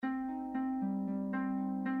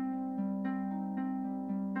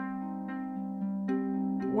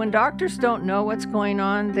When doctors don't know what's going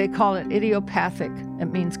on, they call it idiopathic. It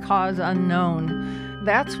means cause unknown.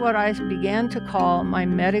 That's what I began to call my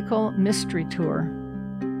medical mystery tour.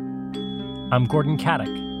 I'm Gordon Kaddick,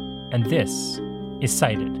 and this is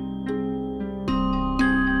Cited.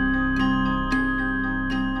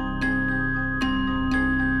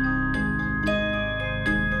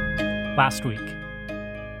 Last week,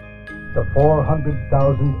 the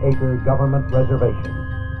 400,000-acre government reservation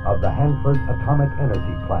of the Hanford Atomic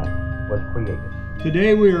Energy Plant was created.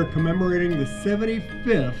 Today we are commemorating the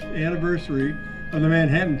 75th anniversary of the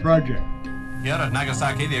Manhattan Project. Here at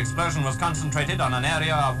Nagasaki, the explosion was concentrated on an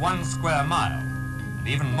area of 1 square mile, and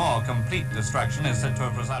even more complete destruction is said to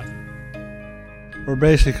have resulted. We're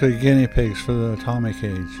basically guinea pigs for the atomic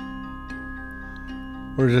age.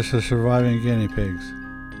 We're just the surviving guinea pigs.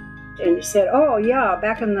 And he said, oh yeah,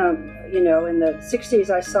 back in the 60s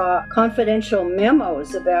I saw confidential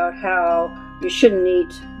memos about how you shouldn't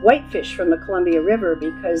eat whitefish from the Columbia River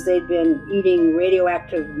because they'd been eating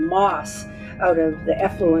radioactive moss out of the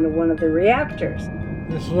effluent of one of the reactors.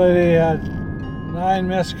 This lady had 9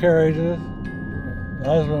 miscarriages. The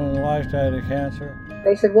husband and wife died of cancer.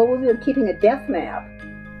 They said, well, we've been keeping a death map.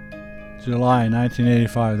 July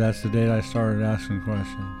 1985, that's the date I started asking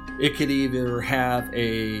questions. It could either have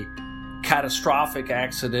a catastrophic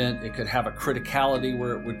accident, it could have a criticality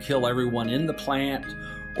where it would kill everyone in the plant,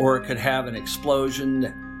 or it could have an explosion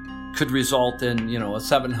that could result in, a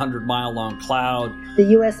 700-mile-long cloud. The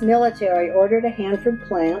U.S. military ordered a Hanford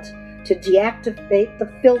plant to deactivate the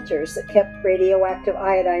filters that kept radioactive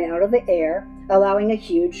iodine out of the air, allowing a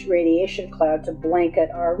huge radiation cloud to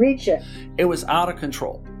blanket our region. It was out of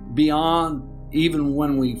control, beyond even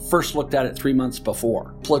when we first looked at it 3 months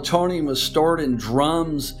before. Plutonium was stored in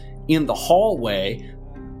drums in the hallway.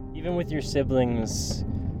 even with your siblings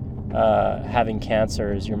having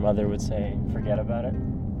cancer, as your mother would say, forget about it?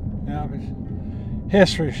 Yeah,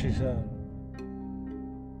 history, she said.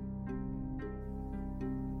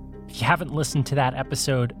 If you haven't listened to that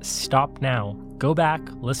episode, stop now. Go back,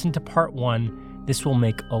 listen to part 1. This will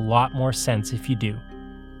make a lot more sense if you do.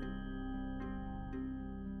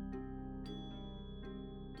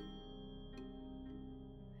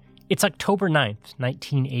 It's October 9th,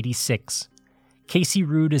 1986. Casey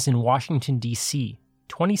Rood is in Washington, D.C.,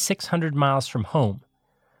 2,600 miles from home.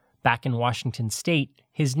 Back in Washington State,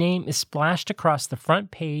 his name is splashed across the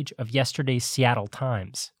front page of yesterday's Seattle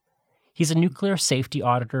Times. He's a nuclear safety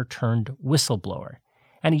auditor turned whistleblower,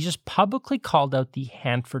 and he just publicly called out the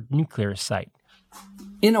Hanford nuclear site.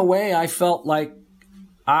 In a way, I felt like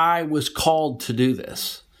I was called to do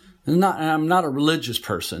this. I'm not a religious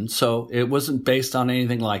person, so it wasn't based on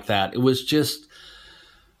anything like that. It was just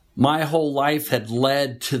my whole life had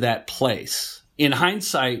led to that place. In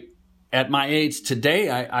hindsight, at my age today,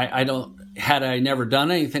 I don't, had I never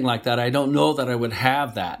done anything like that, I don't know that I would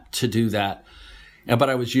have that to do that. But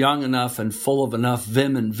I was young enough and full of enough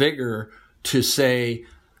vim and vigor to say,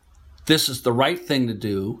 this is the right thing to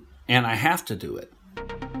do, and I have to do it.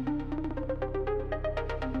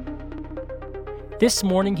 This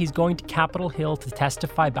morning, he's going to Capitol Hill to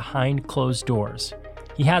testify behind closed doors.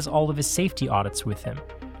 He has all of his safety audits with him,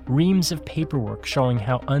 reams of paperwork showing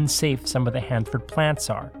how unsafe some of the Hanford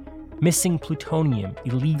plants are, missing plutonium,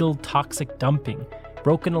 illegal toxic dumping,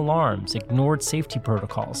 broken alarms, ignored safety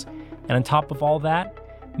protocols, and on top of all that,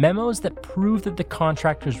 memos that prove that the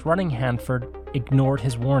contractors running Hanford ignored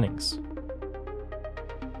his warnings.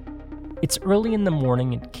 It's early in the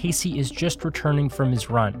morning and Casey is just returning from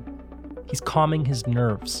his run. He's calming his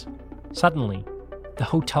nerves. Suddenly, the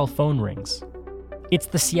hotel phone rings. It's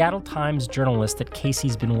the Seattle Times journalist that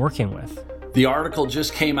Casey's been working with. The article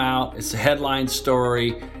just came out, it's a headline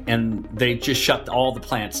story, and they just shut all the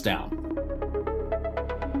plants down.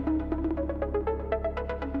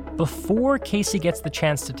 Before Casey gets the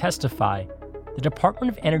chance to testify, the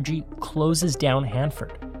Department of Energy closes down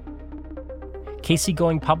Hanford. Casey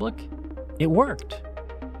going public? It worked.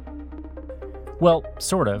 Well,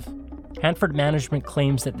 sort of. Hanford management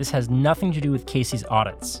claims that this has nothing to do with Casey's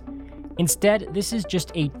audits. Instead, this is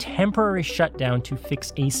just a temporary shutdown to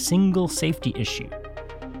fix a single safety issue.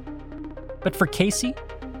 But for Casey,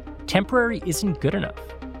 temporary isn't good enough.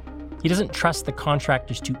 He doesn't trust the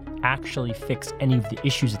contractors to actually fix any of the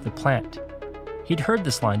issues at the plant. He'd heard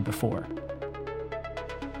this line before.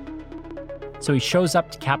 So he shows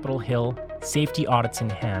up to Capitol Hill, safety audits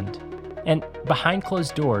in hand, and behind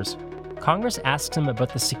closed doors, Congress asks him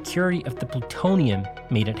about the security of the plutonium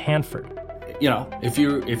made at Hanford. You know, if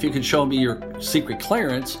you could show me your secret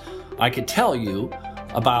clearance, I could tell you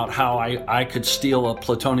about how I could steal a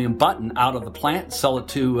plutonium button out of the plant and sell it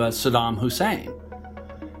to Saddam Hussein.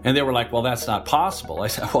 And they were like, well, that's not possible. I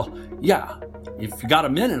said, well, yeah, if you got a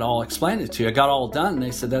minute, I'll explain it to you. I got all done. And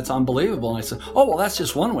they said, that's unbelievable. And I said, oh, well, that's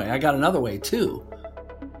just one way. I got another way too.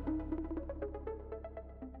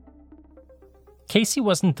 Casey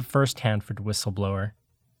wasn't the first Hanford whistleblower,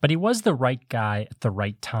 but he was the right guy at the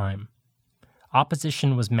right time.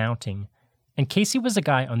 Opposition was mounting, and Casey was a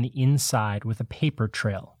guy on the inside with a paper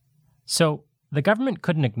trail. So the government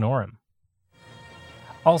couldn't ignore him.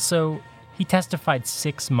 Also, he testified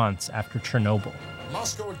 6 months after Chernobyl.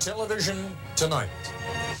 Moscow television tonight.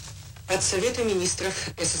 От Совета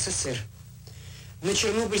министров СССР. На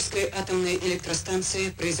Чернобыльской атомной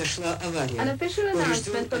электростанции произошла авария. An official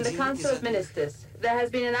announcement from the Council of Ministers. There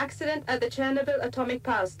has been an accident at the Chernobyl atomic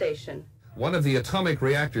power station. One of the atomic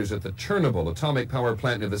reactors at the Chernobyl atomic power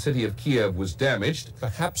plant near the city of Kiev was damaged.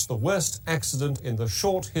 Perhaps the worst accident in the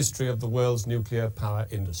short history of the world's nuclear power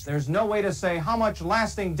industry. There's no way to say how much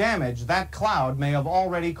lasting damage that cloud may have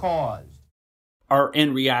already caused. Our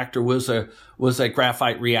end reactor was a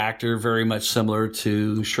graphite reactor, very much similar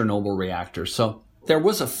to Chernobyl reactor. So there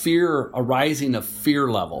was a rising of fear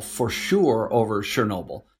level for sure over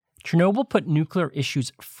Chernobyl. Chernobyl put nuclear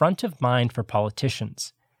issues front of mind for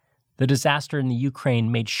politicians. The disaster in the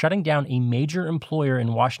Ukraine made shutting down a major employer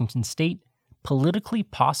in Washington state politically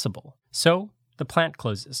possible. So the plant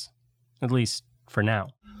closes, at least for now.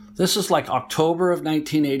 This is like October of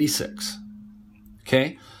 1986.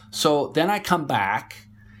 Okay? So then I come back,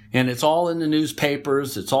 and it's all in the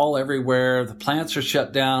newspapers. It's all everywhere. The plants are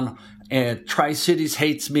shut down, and Tri-Cities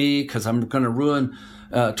hates me because I'm going to ruin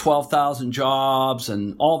 12,000 jobs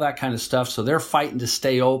and all that kind of stuff. So they're fighting to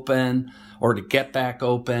stay open or to get back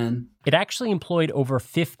open. It actually employed over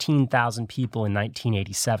 15,000 people in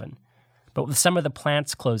 1987. But with some of the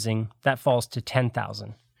plants closing, that falls to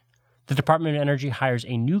 10,000. The Department of Energy hires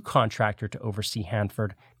a new contractor to oversee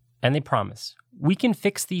Hanford, and they promise, we can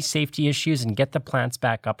fix these safety issues and get the plants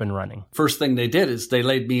back up and running. First thing they did is they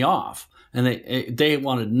laid me off, and they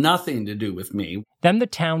wanted nothing to do with me. Then the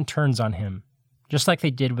town turns on him, just like they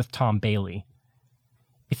did with Tom Bailey.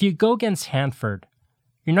 If you go against Hanford,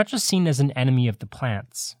 you're not just seen as an enemy of the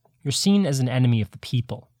plants, you're seen as an enemy of the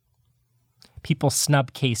people. People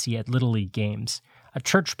snub Casey at Little League games. A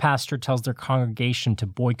church pastor tells their congregation to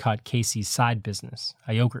boycott Casey's side business,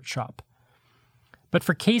 a yogurt shop. But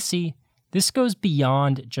for Casey, this goes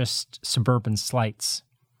beyond just suburban slights.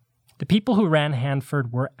 The people who ran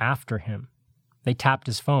Hanford were after him. They tapped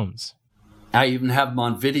his phones. I even have them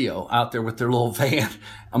on video out there with their little van.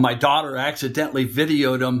 And my daughter accidentally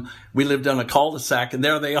videoed them. We lived on a cul-de-sac, and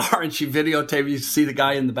there they are, and she videotaped. You see the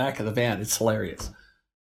guy in the back of the van. It's hilarious.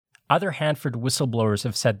 Other Hanford whistleblowers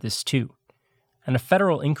have said this too, and a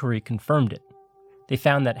federal inquiry confirmed it. They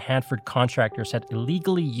found that Hanford contractors had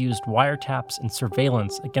illegally used wiretaps and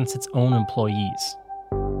surveillance against its own employees.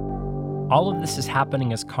 All of this is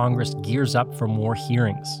happening as Congress gears up for more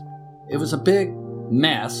hearings. It was a big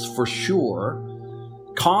mess for sure.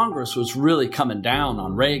 Congress was really coming down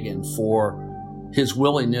on Reagan for his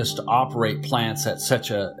willingness to operate plants at such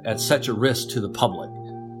a risk to the public.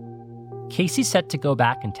 Casey's set to go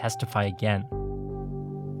back and testify again.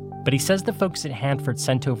 But he says the folks at Hanford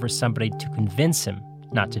sent over somebody to convince him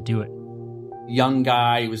not to do it. Young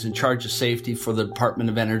guy, he was in charge of safety for the Department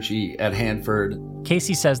of Energy at Hanford.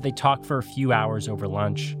 Casey says they talked for a few hours over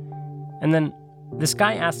lunch, and then this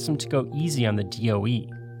guy asks him to go easy on the DOE.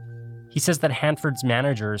 He says that Hanford's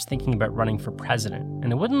manager is thinking about running for president,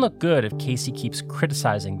 and it wouldn't look good if Casey keeps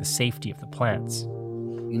criticizing the safety of the plants.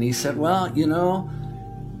 And he said, well,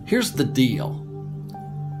 here's the deal.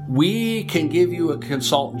 We can give you a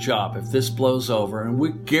consultant job if this blows over, and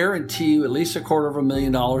we guarantee you at least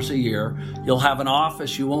 $250,000 a year. You'll have an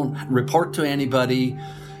office. You won't report to anybody.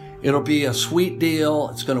 It'll be a sweet deal.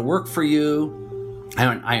 It's going to work for you.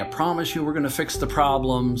 And I promise you we're going to fix the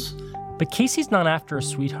problems. But Casey's not after a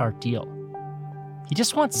sweetheart deal. He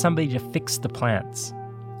just wants somebody to fix the plants.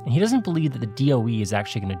 And he doesn't believe that the DOE is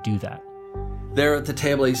actually going to do that. There at the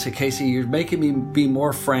table, he said, Casey, you're making me be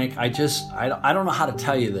more frank. I don't know how to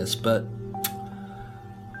tell you this, but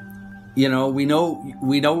we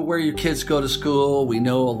know where your kids go to school. We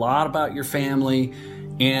know a lot about your family,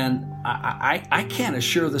 and I can't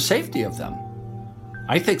assure the safety of them.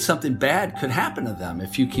 I think something bad could happen to them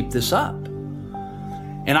if you keep this up.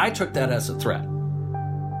 And I took that as a threat.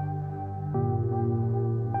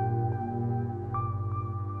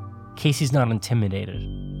 Casey's not intimidated.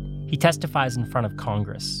 He testifies in front of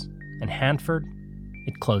Congress, and Hanford,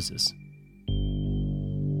 it closes.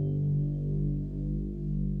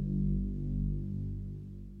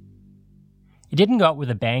 It didn't go out with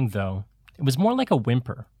a bang, though. It was more like a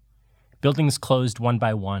whimper. Buildings closed one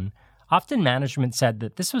by one. Often management said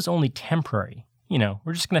that this was only temporary.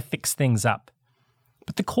 We're just going to fix things up.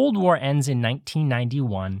 But the Cold War ends in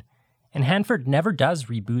 1991, and Hanford never does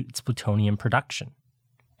reboot its plutonium production.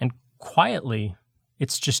 And quietly,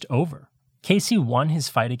 it's just over. Casey won his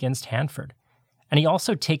fight against Hanford, and he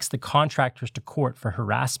also takes the contractors to court for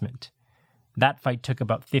harassment. That fight took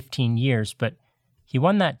about 15 years, but he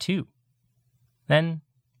won that too. Then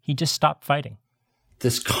he just stopped fighting.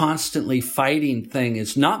 This constantly fighting thing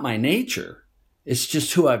is not my nature. It's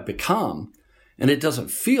just who I've become, and it doesn't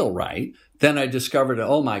feel right. Then I discovered,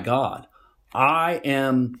 oh my God, I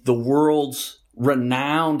am the world's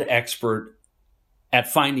renowned expert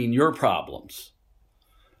at finding your problems.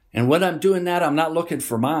 And when I'm doing that, I'm not looking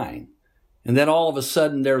for mine. And then all of a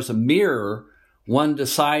sudden there's a mirror. One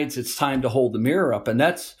decides it's time to hold the mirror up, and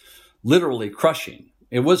that's literally crushing.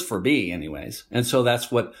 It was for me anyways. And so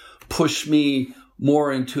that's what pushed me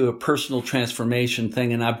more into a personal transformation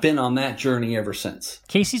thing, and I've been on that journey ever since.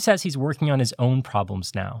 Casey says he's working on his own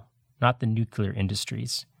problems now, not the nuclear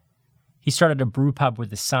industry's. He started a brew pub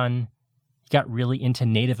with his son, he got really into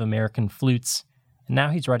Native American flutes, and now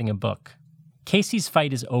he's writing a book. Casey's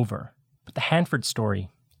fight is over, but the Hanford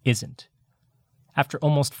story isn't. After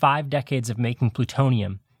almost 5 decades of making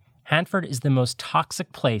plutonium, Hanford is the most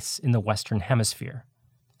toxic place in the Western Hemisphere.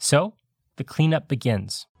 So, the cleanup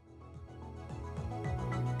begins.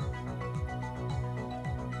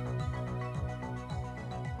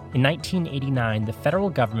 In 1989, the federal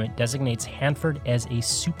government designates Hanford as a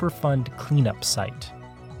Superfund cleanup site.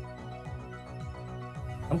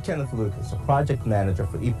 I'm Kenneth Lucas, a project manager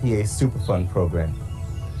for EPA's Superfund program.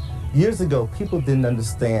 Years ago, people didn't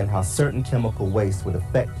understand how certain chemical waste would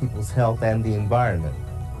affect people's health and the environment.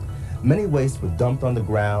 Many wastes were dumped on the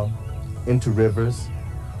ground, into rivers,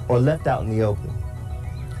 or left out in the open.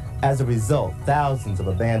 As a result, thousands of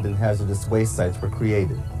abandoned hazardous waste sites were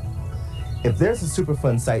created. If there's a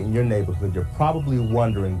Superfund site in your neighborhood, you're probably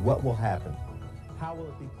wondering what will happen. How will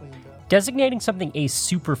it be cleaned up? Designating something a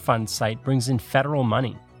Superfund site brings in federal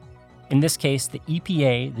money. In this case, the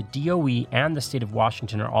EPA, the DOE, and the state of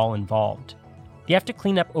Washington are all involved. They have to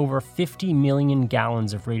clean up over 50 million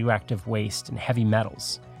gallons of radioactive waste and heavy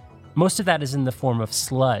metals. Most of that is in the form of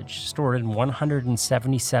sludge stored in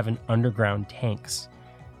 177 underground tanks,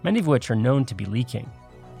 many of which are known to be leaking.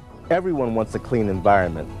 Everyone wants a clean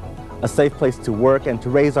environment, a safe place to work and to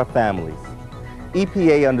raise our families.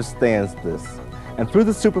 EPA understands this, and through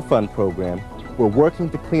the Superfund program, we're working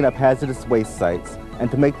to clean up hazardous waste sites and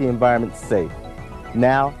to make the environment safe,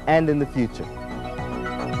 now and in the future.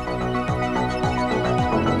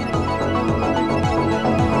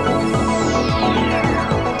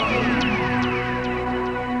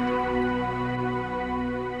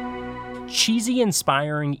 Cheesy,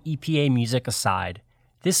 inspiring EPA music aside,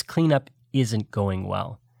 this cleanup isn't going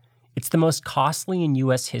well. It's the most costly in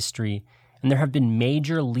U.S. history, and there have been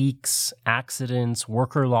major leaks, accidents,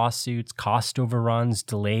 worker lawsuits, cost overruns,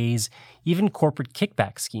 delays, even corporate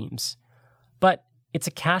kickback schemes. But it's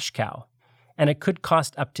a cash cow, and it could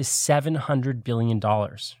cost up to $700 billion.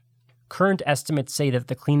 Current estimates say that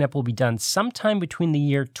the cleanup will be done sometime between the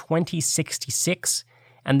year 2066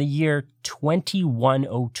 and the year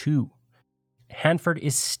 2102. Hanford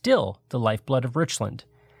is still the lifeblood of Richland.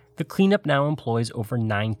 The cleanup now employs over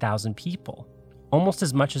 9,000 people, almost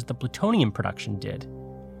as much as the plutonium production did.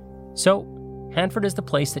 So, Hanford is the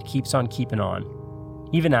place that keeps on keeping on,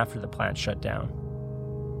 even after the plant shut down.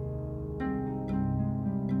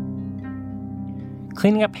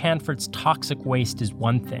 Cleaning up Hanford's toxic waste is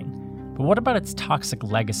one thing, but what about its toxic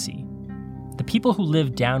legacy? The people who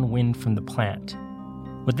live downwind from the plant,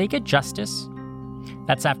 would they get justice?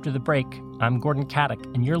 That's after the break. I'm Gordon Caddick,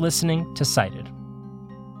 and you're listening to Cited.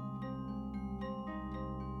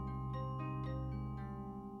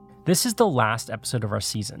 This is the last episode of our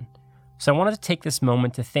season, so I wanted to take this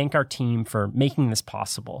moment to thank our team for making this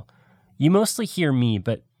possible. You mostly hear me,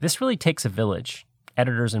 but this really takes a village.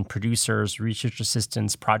 Editors and producers, research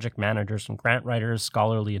assistants, project managers and grant writers,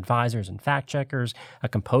 scholarly advisors and fact-checkers, a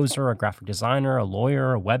composer, a graphic designer, a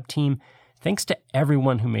lawyer, a web team. Thanks to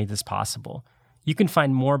everyone who made this possible. You can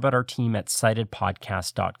find more about our team at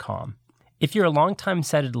citedpodcast.com. If you're a longtime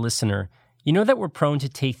Cited listener, you know that we're prone to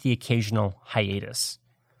take the occasional hiatus.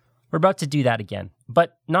 We're about to do that again,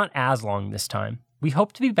 but not as long this time. We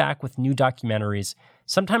hope to be back with new documentaries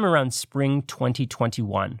sometime around spring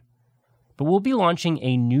 2021. But we'll be launching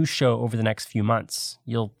a new show over the next few months.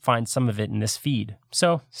 You'll find some of it in this feed,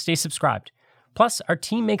 so stay subscribed. Plus, our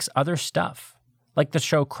team makes other stuff, like the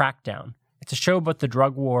show Crackdown. It's a show about the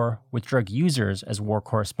drug war with drug users as war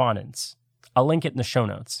correspondents. I'll link it in the show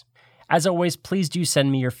notes. As always, please do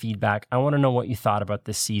send me your feedback. I want to know what you thought about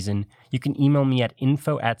this season. You can email me at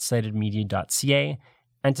info@citedmedia.ca.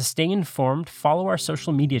 And to stay informed, follow our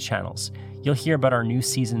social media channels. You'll hear about our new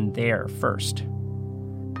season there first.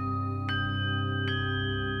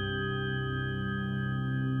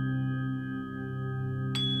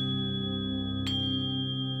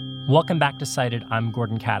 Welcome back to Cited. I'm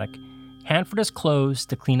Gordon Caddick. Hanford is closed,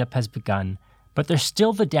 the cleanup has begun, but there's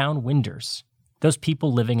still the downwinders, those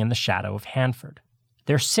people living in the shadow of Hanford.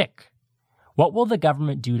 They're sick. What will the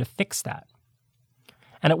government do to fix that?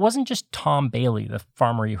 And it wasn't just Tom Bailey, the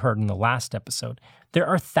farmer you heard in the last episode. There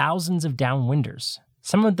are thousands of downwinders.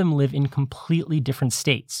 Some of them live in completely different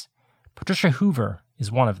states. Patricia Hoover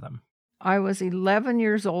is one of them. I was 11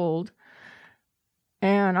 years old,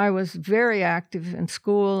 and I was very active in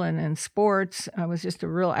school and in sports. I was just a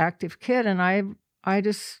real active kid, and I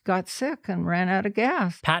just got sick and ran out of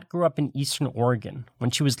gas. Pat grew up in eastern Oregon.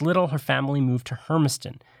 When she was little, her family moved to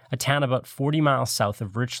Hermiston, a town about 40 miles south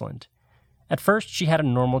of Richland. At first, she had a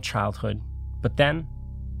normal childhood, but then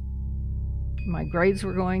my grades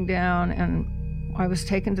were going down, and I was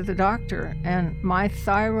taken to the doctor, and my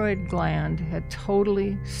thyroid gland had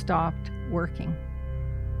totally stopped working.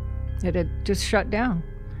 It had just shut down.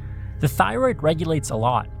 The thyroid regulates a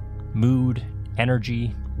lot: mood,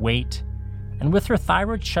 energy, weight. And with her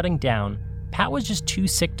thyroid shutting down, Pat was just too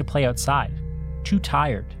sick to play outside, too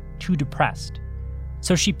tired, too depressed.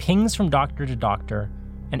 So she pings from doctor to doctor,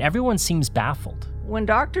 and everyone seems baffled. When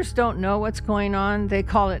doctors don't know what's going on, they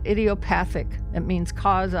call it idiopathic. It means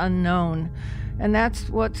cause unknown. And that's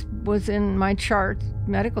what was in my charts,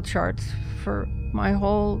 medical charts, for my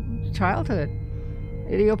whole childhood.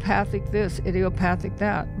 Idiopathic this, idiopathic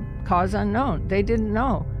that, cause unknown. They didn't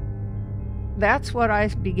know. That's what I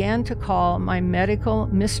began to call my medical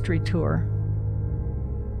mystery tour.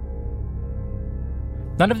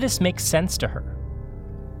 None of this makes sense to her.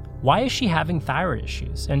 Why is she having thyroid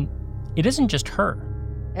issues? And it isn't just her.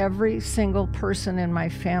 Every single person in my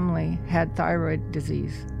family had thyroid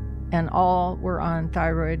disease, and all were on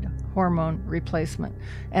thyroid hormone replacement.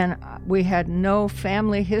 And we had no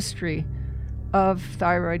family history of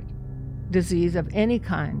thyroid disease of any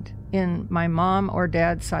kind in my mom or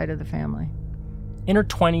dad's side of the family. In her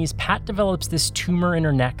 20s, Pat develops this tumor in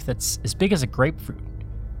her neck that's as big as a grapefruit.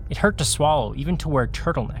 It hurt to swallow, even to wear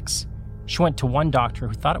turtlenecks. She went to one doctor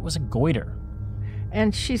who thought it was a goiter.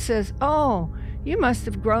 And she says, "Oh, you must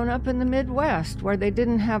have grown up in the Midwest where they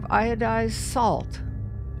didn't have iodized salt."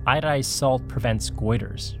 Iodized salt prevents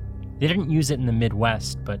goiters. They didn't use it in the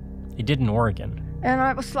Midwest, but they did in Oregon. And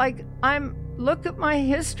I was like, look at my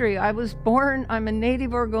history. I'm a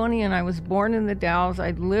native Oregonian. I was born in the Dalles.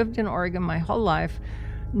 I lived in Oregon my whole life.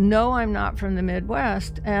 No, I'm not from the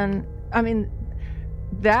Midwest. And I mean,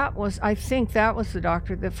 I think that was the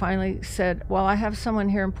doctor that finally said, "Well, I have someone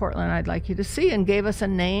here in Portland I'd like you to see," and gave us a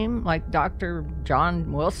name like Dr.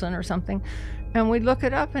 John Wilson or something. And we look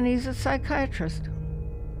it up, and he's a psychiatrist.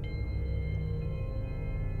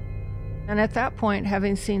 And at that point,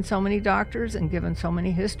 having seen so many doctors and given so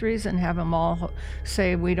many histories and have them all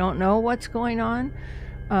say, "We don't know what's going on,"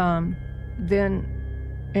 then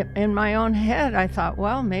in my own head, I thought,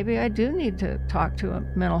 well, maybe I do need to talk to a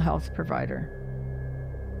mental health provider.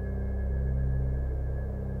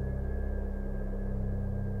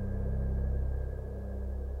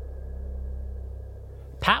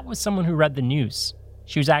 Pat was someone who read the news.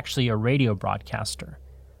 She was actually a radio broadcaster.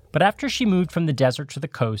 But after she moved from the desert to the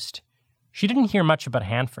coast, she didn't hear much about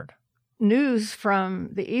Hanford. News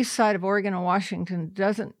from the east side of Oregon and Washington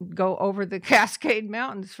doesn't go over the Cascade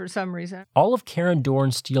Mountains for some reason. All of Karen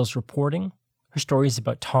Dorensteel's reporting, her stories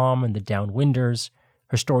about Tom and the Downwinders,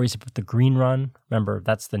 her stories about the Green Run, remember,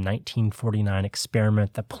 that's the 1949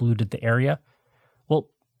 experiment that polluted the area. Well,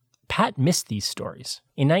 Pat missed these stories.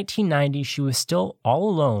 In 1990, she was still all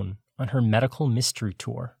alone on her medical mystery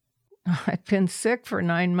tour. I'd been sick for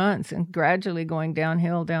 9 months and gradually going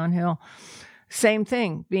downhill. Same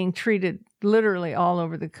thing, being treated literally all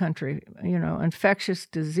over the country. Infectious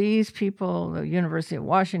disease people, the University of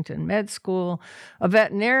Washington Med School, a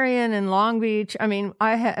veterinarian in Long Beach.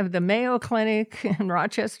 I have the Mayo Clinic in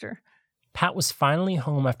Rochester. Pat was finally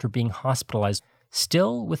home after being hospitalized,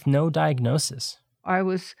 still with no diagnosis. I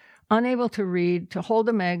was unable to read, to hold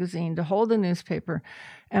a magazine, to hold a newspaper.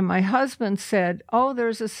 And my husband said, "Oh,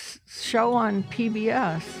 there's a show on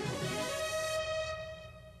PBS.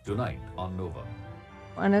 Tonight on Nova.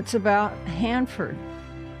 And it's about Hanford."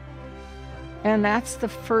 And that's the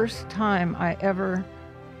first time I ever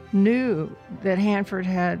knew that Hanford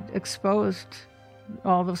had exposed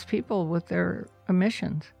all those people with their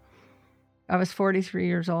emissions. I was 43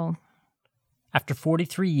 years old. After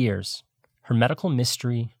 43 years, her medical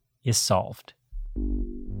mystery is solved.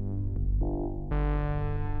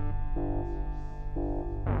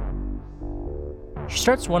 She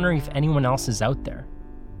starts wondering if anyone else is out there.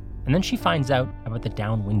 And then she finds out about the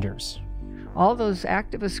Downwinders. All those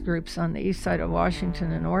activist groups on the east side of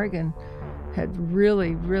Washington and Oregon had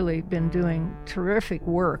really, really been doing terrific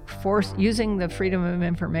work, using the Freedom of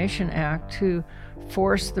Information Act to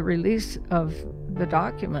force the release of the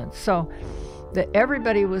documents. So that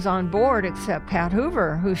everybody was on board except Pat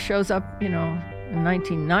Hoover, who shows up, in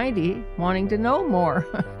 1990 wanting to know more.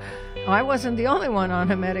 I wasn't the only one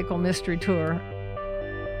on a medical mystery tour.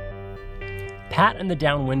 Pat and the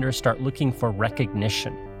Downwinders start looking for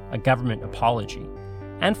recognition, a government apology,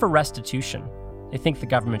 and for restitution. They think the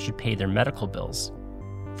government should pay their medical bills.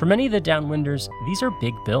 For many of the Downwinders, these are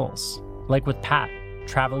big bills, like with Pat,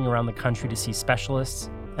 traveling around the country to see specialists,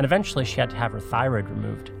 and eventually she had to have her thyroid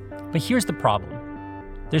removed. But here's the problem.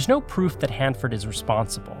 There's no proof that Hanford is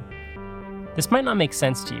responsible. This might not make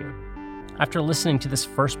sense to you. After listening to this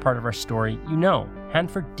first part of our story, you know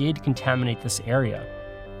Hanford did contaminate this area.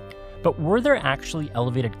 But were there actually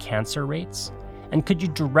elevated cancer rates? And could you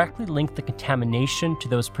directly link the contamination to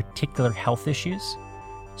those particular health issues?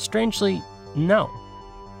 Strangely, no.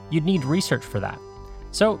 You'd need research for that.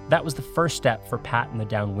 So that was the first step for Pat and the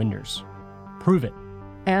Downwinders. Prove it.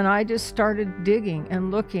 And I just started digging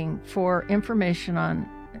and looking for information on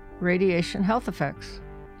radiation health effects.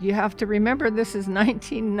 You have to remember this is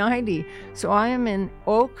 1990, so I am in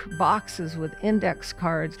oak boxes with index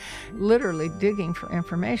cards, literally digging for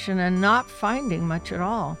information and not finding much at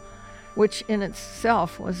all, which in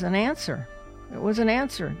itself was an answer. It was an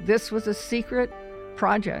answer. This was a secret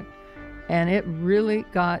project, and it really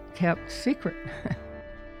got kept secret.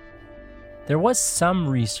 There was some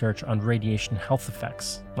research on radiation health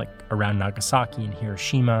effects, like around Nagasaki and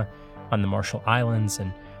Hiroshima, on the Marshall Islands,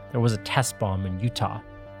 and there was a test bomb in Utah.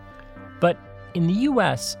 But in the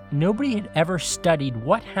US, nobody had ever studied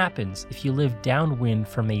what happens if you live downwind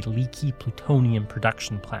from a leaky plutonium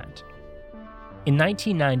production plant. In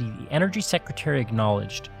 1990, the Energy Secretary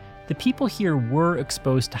acknowledged the people here were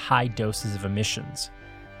exposed to high doses of emissions.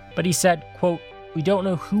 But he said, quote, "We don't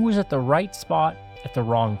know who was at the right spot at the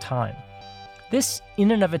wrong time." This,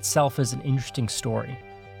 in and of itself, is an interesting story.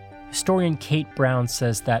 Historian Kate Brown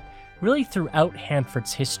says that really throughout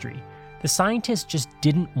Hanford's history, the scientists just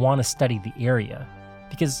didn't want to study the area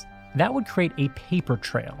because that would create a paper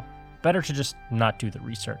trail. Better to just not do the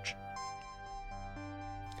research.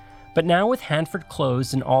 But now with Hanford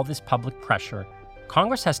closed and all this public pressure,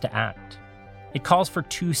 Congress has to act. It calls for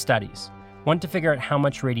 2 studies, one to figure out how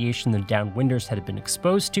much radiation the Downwinders had been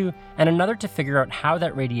exposed to, and another to figure out how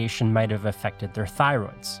that radiation might have affected their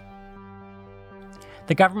thyroids.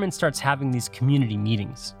 The government starts having these community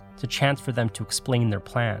meetings. It's a chance for them to explain their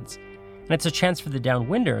plans. And it's a chance for the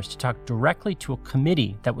Downwinders to talk directly to a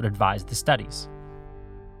committee that would advise the studies.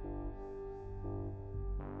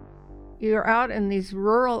 You're out in these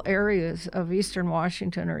rural areas of eastern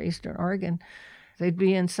Washington or eastern Oregon. They'd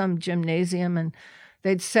be in some gymnasium and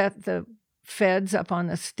they'd set the feds up on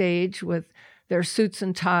the stage with their suits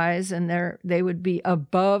and ties, and they would be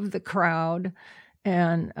above the crowd.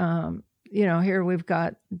 And, here we've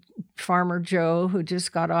got Farmer Joe, who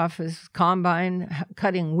just got off his combine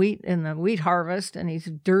cutting wheat in the wheat harvest, and he's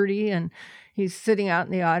dirty and he's sitting out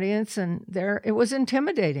in the audience, and it was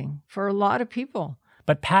intimidating for a lot of people.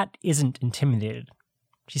 But Pat isn't intimidated.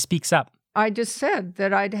 She speaks up. I just said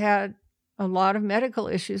that I'd had a lot of medical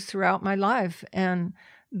issues throughout my life, and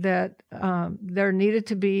that there needed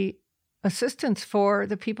to be assistance for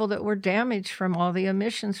the people that were damaged from all the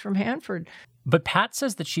emissions from Hanford. But Pat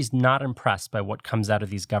says that she's not impressed by what comes out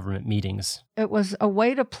of these government meetings. It was a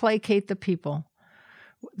way to placate the people.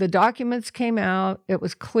 The documents came out. It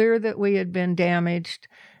was clear that we had been damaged.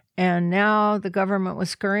 And now the government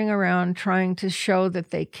was scurrying around trying to show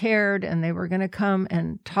that they cared, and they were going to come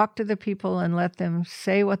and talk to the people and let them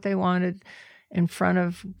say what they wanted in front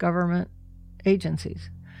of government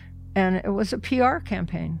agencies. And it was a PR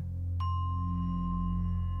campaign.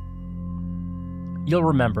 You'll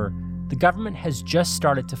remember, the government has just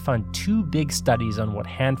started to fund 2 big studies on what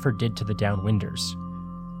Hanford did to the Downwinders.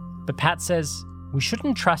 But Pat says we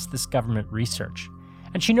shouldn't trust this government research.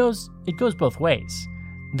 And she knows it goes both ways.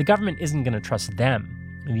 The government isn't going to trust them,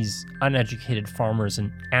 these uneducated farmers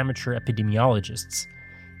and amateur epidemiologists.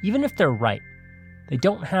 Even if they're right, they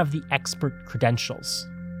don't have the expert credentials.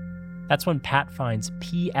 That's when Pat finds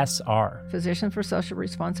PSR. Physicians for Social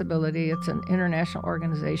Responsibility. It's an international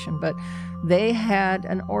organization, but they had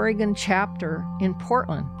an Oregon chapter in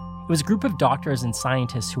Portland. It was a group of doctors and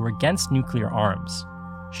scientists who were against nuclear arms.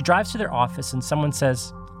 She drives to their office and someone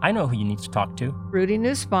says, I know who you need to talk to. Rudy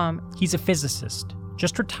Nussbaum. He's a physicist,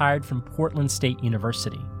 just retired from Portland State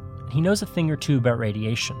University. And he knows a thing or two about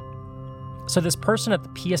radiation. So this person at the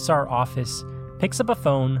PSR office picks up a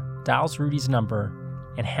phone, dials Rudy's number,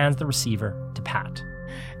 and hands the receiver to Pat.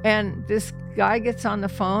 And this guy gets on the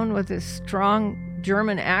phone with his strong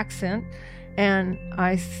German accent, and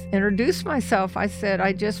I introduced myself. I said,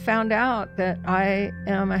 I just found out that I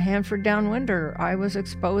am a Hanford downwinder. I was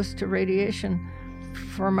exposed to radiation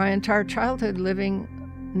for my entire childhood living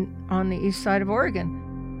on the east side of Oregon.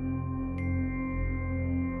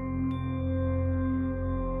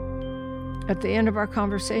 At the end of our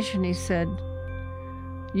conversation, he said,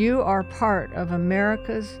 you are part of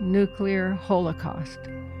America's nuclear holocaust.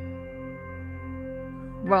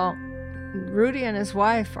 Well, Rudy and his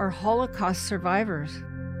wife are Holocaust survivors.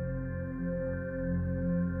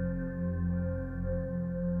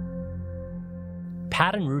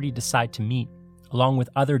 Pat and Rudy decide to meet, along with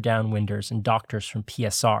other downwinders and doctors from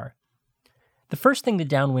PSR. The first thing the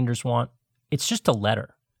downwinders want, it's just a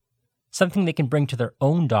letter. Something they can bring to their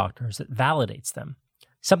own doctors that validates them.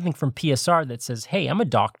 Something from PSR that says, hey, I'm a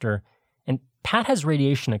doctor, and Pat has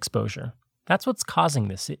radiation exposure. That's what's causing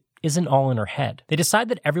this. It isn't all in her head. They decide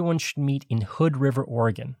that everyone should meet in Hood River,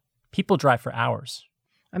 Oregon. People drive for hours.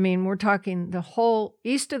 I mean, we're talking the whole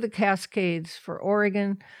east of the Cascades for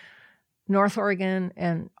Oregon, North Oregon,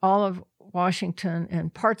 and all of Washington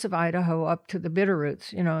and parts of Idaho up to the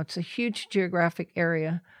Bitterroots. You know, it's a huge geographic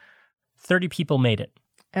area. 30 people made it.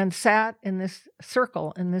 And sat in this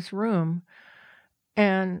circle in this room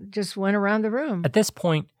and just went around the room. At this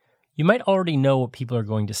point, you might already know what people are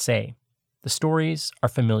going to say. The stories are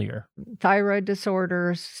familiar. Thyroid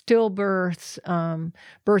disorders, stillbirths,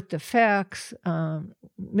 birth defects,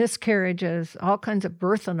 miscarriages, all kinds of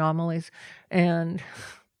birth anomalies. And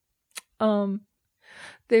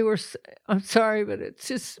they were, I'm sorry, but it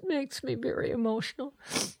just makes me very emotional.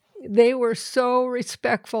 They were so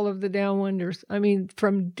respectful of the downwinders. I mean,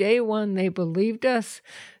 from day one, they believed us.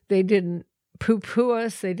 They didn't poo-poo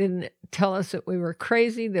us. They didn't tell us that we were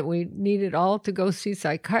crazy, that we needed all to go see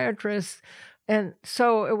psychiatrists. And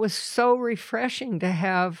so it was so refreshing to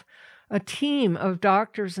have a team of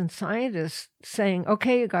doctors and scientists saying,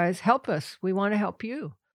 okay, you guys, help us. We want to help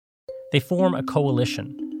you. They form a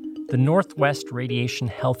coalition, the Northwest Radiation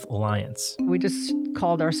Health Alliance. We just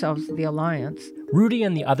called ourselves the Alliance. Rudy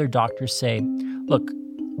and the other doctors say, look,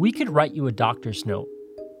 we could write you a doctor's note,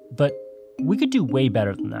 but we could do way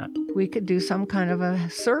better than that. We could do some kind of a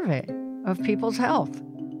survey of people's health.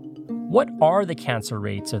 What are the cancer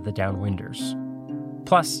rates of the downwinders?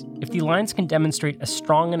 Plus, if the Alliance can demonstrate a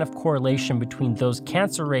strong enough correlation between those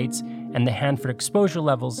cancer rates and the Hanford exposure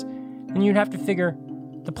levels, then you'd have to figure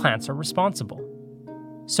the plants are responsible.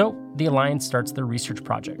 So the Alliance starts their research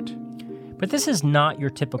project. But this is not your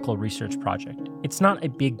typical research project. It's not a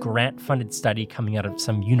big grant-funded study coming out of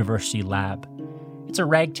some university lab. It's a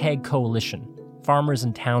ragtag coalition, farmers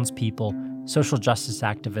and townspeople, social justice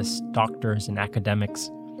activists, doctors, and academics.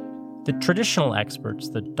 The traditional experts,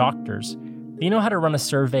 the doctors, they know how to run a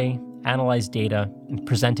survey, analyze data, and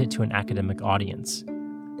present it to an academic audience.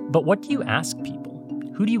 But what do you ask people?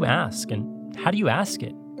 Who do you ask, and how do you ask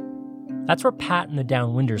it? That's where Pat and the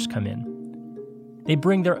downwinders come in. They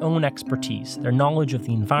bring their own expertise, their knowledge of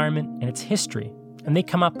the environment and its history, and they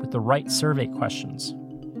come up with the right survey questions.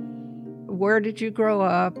 Where did you grow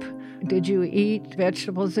up? Did you eat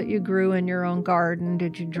vegetables that you grew in your own garden?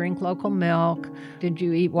 Did you drink local milk? Did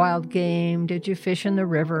you eat wild game? Did you fish in the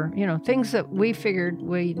river? You know, things that we figured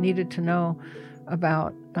we needed to know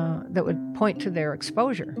about that would point to their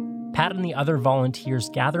exposure. Pat and the other volunteers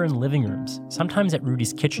gather in living rooms, sometimes at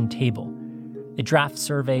Rudy's kitchen table. They draft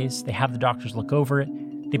surveys, they have the doctors look over it,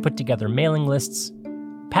 they put together mailing lists.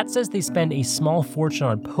 Pat says they spend a small fortune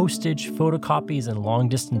on postage, photocopies, and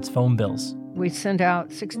long-distance phone bills. We sent out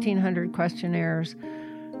 1,600 questionnaires,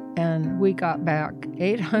 and we got back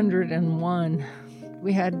 801.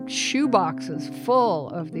 We had shoe boxes full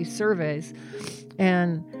of these surveys.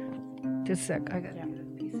 And just a sec, I got to get a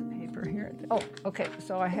piece of paper here. Oh, okay,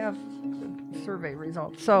 so I have the survey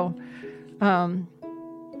results. So,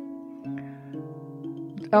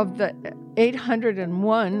 of the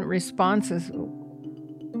 801 responses,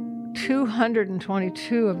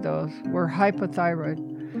 222 of those were hypothyroid.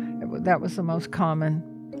 That was the most common.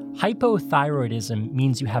 Hypothyroidism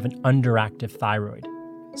means you have an underactive thyroid.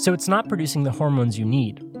 So it's not producing the hormones you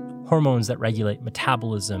need, hormones that regulate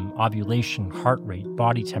metabolism, ovulation, heart rate,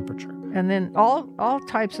 body temperature. And then all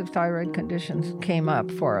types of thyroid conditions came up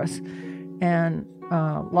for us, and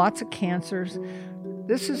lots of cancers.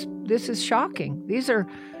 This is shocking. These are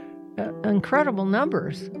incredible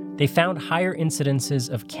numbers. They found higher incidences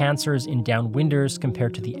of cancers in downwinders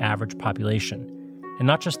compared to the average population. And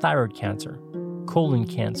not just thyroid cancer, colon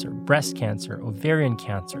cancer, breast cancer, ovarian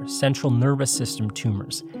cancer, central nervous system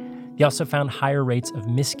tumors. They also found higher rates of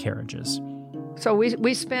miscarriages. So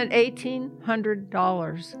we spent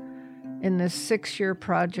 $1,800 in this 6-year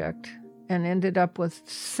project and ended up with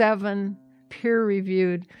 7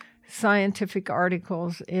 peer-reviewed scientific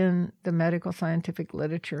articles in the medical scientific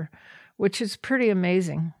literature, which is pretty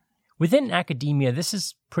amazing. Within academia, this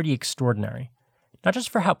is pretty extraordinary, not just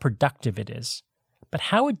for how productive it is, but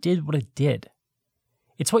how it did what it did.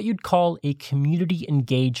 It's what you'd call a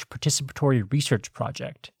community-engaged participatory research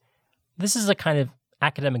project. This is a kind of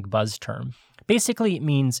academic buzz term. Basically, it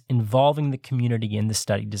means involving the community in the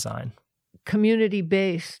study design.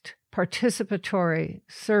 Community-based, participatory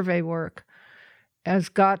survey work has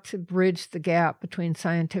got to bridge the gap between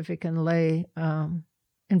scientific and lay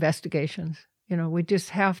investigations. You know, we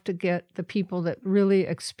just have to get the people that really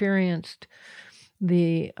experienced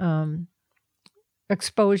the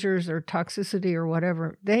exposures or toxicity or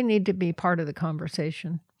whatever, they need to be part of the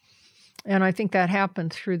conversation. And I think that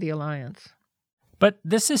happened through the Alliance. But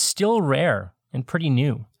this is still rare and pretty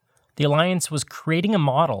new. The Alliance was creating a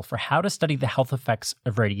model for how to study the health effects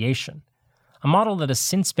of radiation, a model that has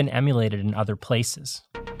since been emulated in other places.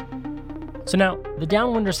 So now, the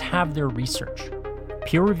Downwinders have their research.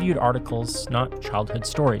 Peer-reviewed articles, not childhood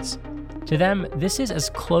stories. To them, this is as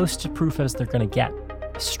close to proof as they're going to get.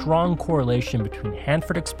 A strong correlation between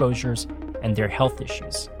Hanford exposures and their health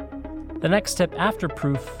issues. The next step after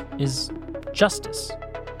proof is justice.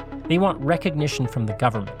 They want recognition from the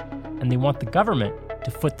government, and they want the government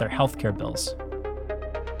to foot their healthcare bills.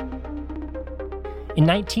 In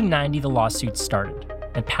 1990, the lawsuits started,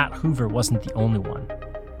 and Pat Hoover wasn't the only one.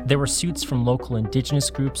 There were suits from local indigenous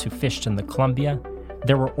groups who fished in the Columbia.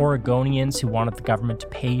 There were Oregonians who wanted the government to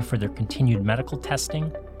pay for their continued medical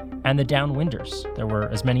testing. And the Downwinders. There were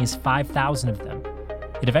as many as 5,000 of them.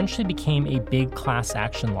 It eventually became a big class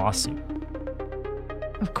action lawsuit.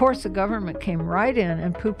 Of course, the government came right in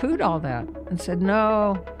and poo-pooed all that and said,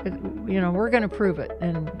 no, we're going to prove it.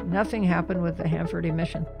 And nothing happened with the Hanford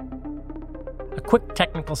emission. A quick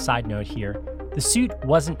technical side note here. The suit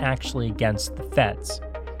wasn't actually against the feds.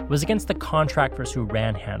 It was against the contractors who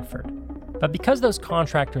ran Hanford. But because those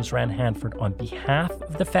contractors ran Hanford on behalf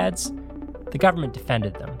of the feds, the government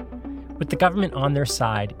defended them. With the government on their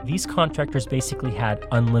side, these contractors basically had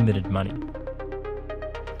unlimited money.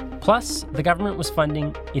 Plus, the government was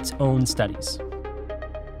funding its own studies.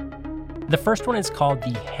 The first one is called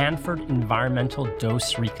the Hanford Environmental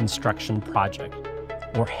Dose Reconstruction Project,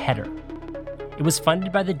 or HEDR. It was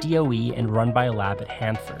funded by the DOE and run by a lab at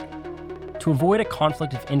Hanford. To avoid a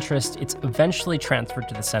conflict of interest, it's eventually transferred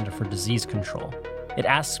to the Center for Disease Control. It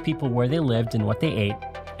asks people where they lived and what they ate.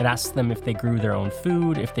 It asks them if they grew their own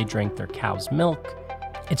food, if they drank their cow's milk.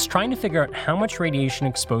 It's trying to figure out how much radiation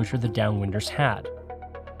exposure the Downwinders had.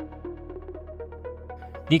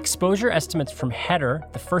 The exposure estimates from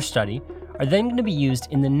HEDR, the first study, are then going to be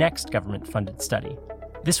used in the next government-funded study.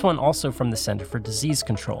 This one also from the Center for Disease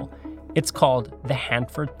Control. It's called the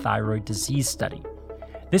Hanford Thyroid Disease Study.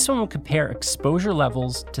 This one will compare exposure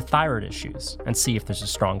levels to thyroid issues and see if there's a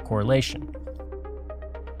strong correlation.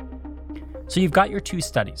 So you've got your two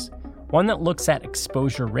studies, one that looks at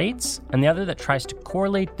exposure rates and the other that tries to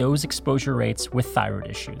correlate those exposure rates with thyroid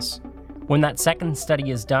issues. When that second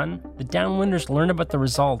study is done, the Downwinders learn about the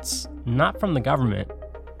results not from the government,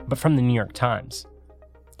 but from the New York Times.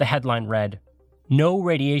 The headline read, "No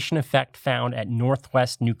radiation effect found at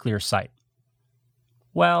Northwest Nuclear Site."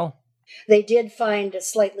 Well, they did find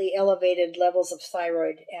slightly elevated levels of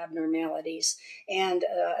thyroid abnormalities and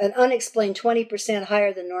an unexplained 20%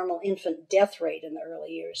 higher than normal infant death rate in the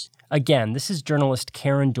early years. Again, this is journalist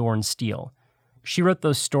Karen Dorn-Steele. She wrote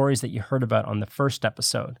those stories that you heard about on the first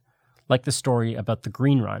episode, like the story about the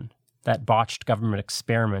Green Run, that botched government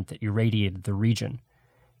experiment that irradiated the region.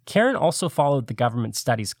 Karen also followed the government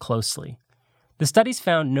studies closely. The studies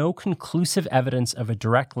found no conclusive evidence of a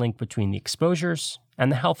direct link between the exposures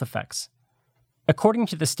and the health effects. According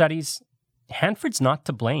to the studies, Hanford's not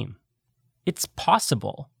to blame. It's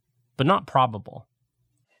possible, but not probable.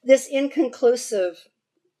 This inconclusive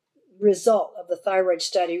result of the thyroid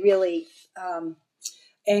study really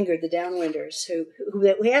angered the Downwinders,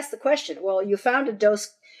 who asked the question, well, you found a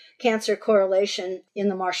dose cancer correlation in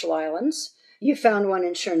the Marshall Islands, you found one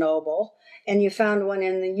in Chernobyl, and you found one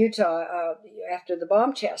in the Utah after the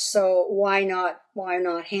bomb test. So why not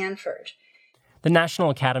Hanford? The National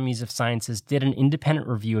Academies of Sciences did an independent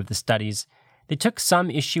review of the studies. They took some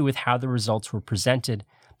issue with how the results were presented,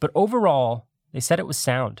 but overall, they said it was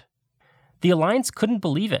sound. The Alliance couldn't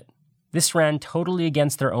believe it. This ran totally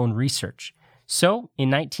against their own research. So, in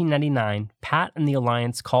 1999, Pat and the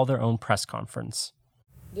Alliance called their own press conference.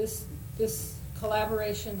 This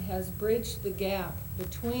collaboration has bridged the gap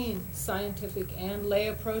between scientific and lay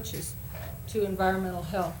approaches to environmental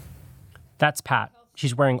health. That's Pat.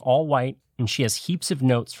 She's wearing all white, and she has heaps of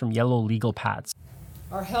notes from yellow legal pads.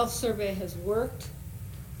 Our health survey has worked.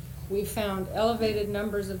 We found elevated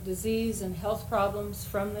numbers of disease and health problems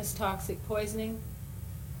from this toxic poisoning.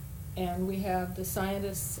 And we have the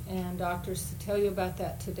scientists and doctors to tell you about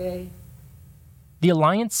that today. The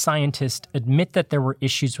Alliance scientists admit that there were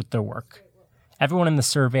issues with their work. Everyone in the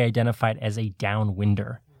survey identified as a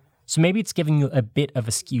downwinder. So maybe it's giving you a bit of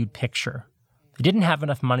a skewed picture. They didn't have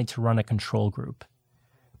enough money to run a control group.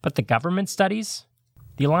 But the government studies?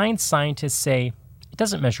 The Alliance scientists say it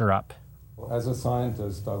doesn't measure up. As a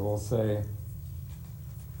scientist, I will say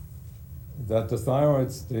that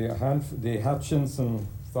the Hutchinson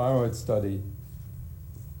thyroid study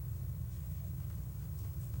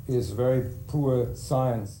is very poor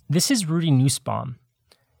science. This is Rudy Nussbaum.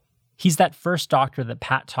 He's that first doctor that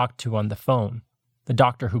Pat talked to on the phone, the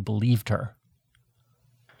doctor who believed her.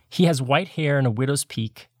 He has white hair and a widow's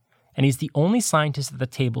peak, and he's the only scientist at the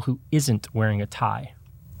table who isn't wearing a tie.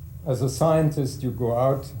 As a scientist, you go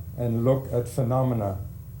out and look at phenomena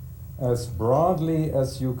as broadly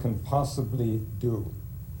as you can possibly do.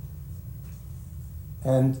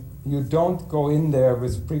 And you don't go in there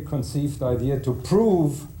with preconceived idea to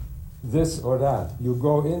prove this or that. You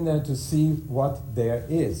go in there to see what there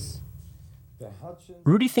is.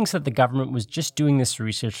 Rudy thinks that the government was just doing this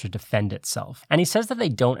research to defend itself, and he says that they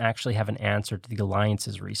don't actually have an answer to the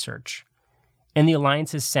Alliance's research. In the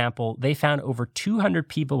Alliance's sample, they found over 200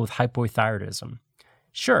 people with hypothyroidism.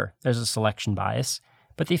 Sure, there's a selection bias,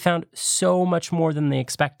 but they found so much more than they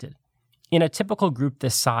expected. In a typical group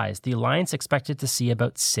this size, the Alliance expected to see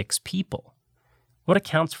about 6 people. What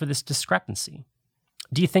accounts for this discrepancy?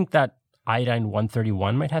 Do you think that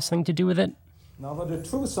iodine-131 might have something to do with it? Now, what a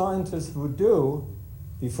true scientist would do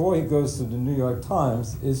before he goes to the New York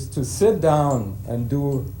Times is to sit down and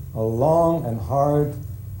do a long and hard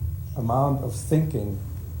amount of thinking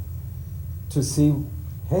to see,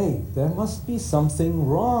 hey, there must be something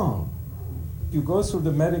wrong. You go through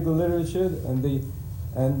the medical literature and the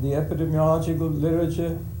epidemiological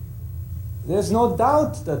literature, there's no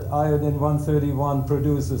doubt that iodine-131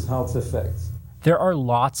 produces health effects. There are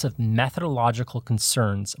lots of methodological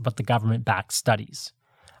concerns about the government-backed studies,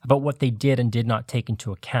 about what they did and did not take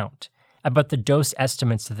into account, about the dose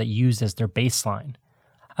estimates that they used as their baseline,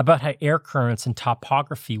 about how air currents and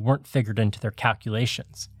topography weren't figured into their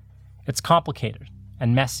calculations. It's complicated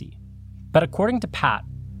and messy. But according to Pat,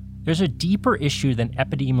 there's a deeper issue than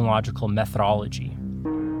epidemiological methodology.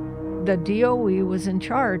 The DOE was in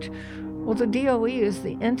charge. Well, the DOE is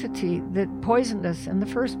the entity that poisoned us in the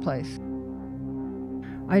first place.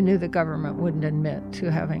 I knew the government wouldn't admit to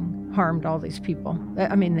having harmed all these people.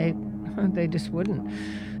 I mean, they just wouldn't.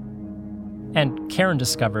 And Karen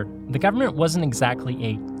discovered the government wasn't exactly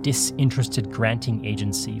a disinterested granting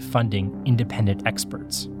agency funding independent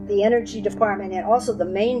experts. The Energy Department and also the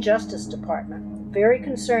Maine Justice Department, very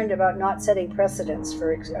concerned about not setting precedents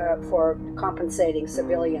for compensating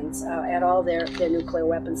civilians at all their nuclear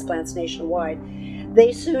weapons plants nationwide.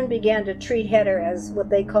 They soon began to treat HEDR as what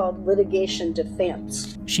they called litigation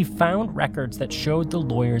defense. She found records that showed the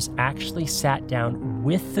lawyers actually sat down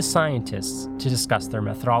with the scientists to discuss their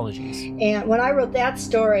methodologies. And when I wrote that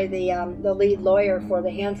story, the lead lawyer for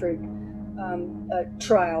the Hanford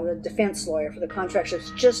trial, the defense lawyer for the contractors,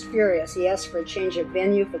 was just furious. He asked for a change of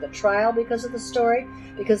venue for the trial because of the story,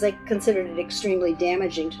 because they considered it extremely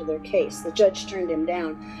damaging to their case. The judge turned him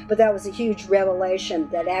down. But that was a huge revelation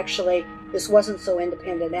that actually this wasn't so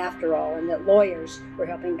independent after all, and that lawyers were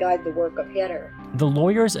helping guide the work of HEDR. The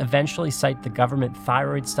lawyers eventually cite the government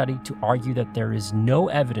thyroid study to argue that there is no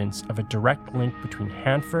evidence of a direct link between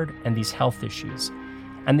Hanford and these health issues,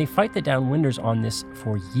 and they fight the downwinders on this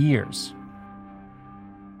for years.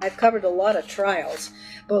 I've covered a lot of trials,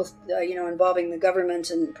 both involving the government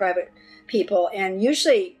and private people, and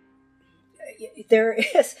usually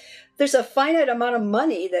there's a finite amount of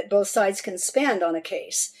money that both sides can spend on a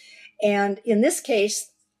case. And in this case,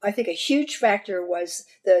 I think a huge factor was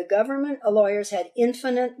the government lawyers had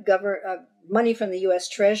infinite money from the U.S.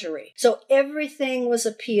 Treasury. So everything was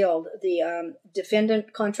appealed. The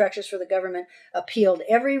defendant contractors for the government appealed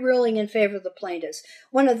every ruling in favor of the plaintiffs.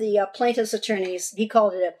 One of the plaintiff's attorneys, he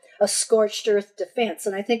called it a scorched earth defense,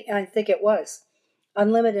 and I think it was.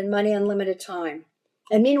 Unlimited money, unlimited time.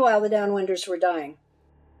 And meanwhile, the downwinders were dying.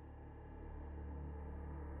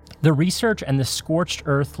 The research and the scorched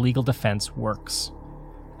earth legal defense works.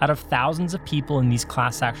 Out of thousands of people in these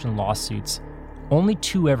class action lawsuits, only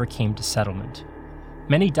 2 ever came to settlement.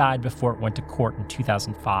 Many died before it went to court in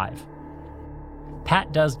 2005.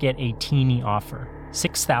 Pat does get a teeny offer,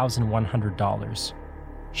 $6,100.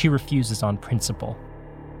 She refuses on principle.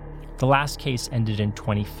 The last case ended in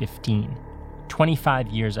 2015, 25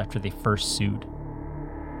 years after they first sued.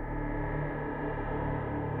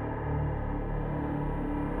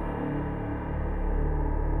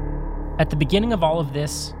 At the beginning of all of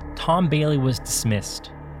this, Tom Bailey was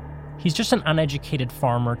dismissed. He's just an uneducated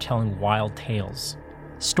farmer telling wild tales.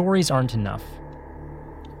 Stories aren't enough.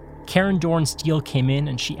 Karen Dorn Steele came in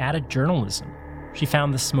and she added journalism. She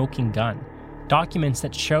found the smoking gun, documents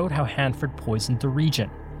that showed how Hanford poisoned the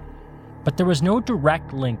region. But there was no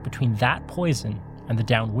direct link between that poison and the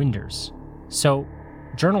downwinders, so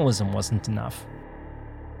journalism wasn't enough.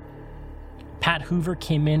 Pat Hoover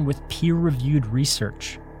came in with peer-reviewed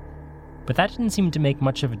research, but that didn't seem to make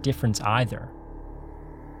much of a difference either.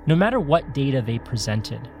 No matter what data they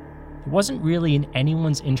presented, it wasn't really in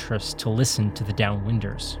anyone's interest to listen to the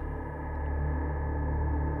downwinders.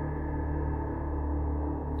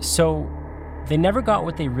 So, they never got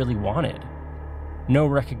what they really wanted. No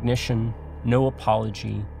recognition, no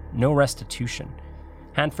apology, no restitution.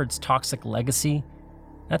 Hanford's toxic legacy,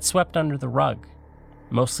 that's swept under the rug,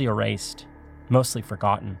 mostly erased, mostly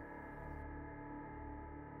forgotten.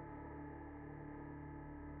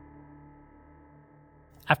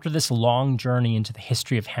 After this long journey into the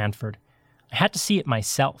history of Hanford, I had to see it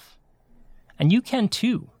myself. And you can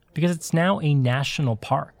too, because it's now a national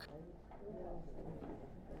park.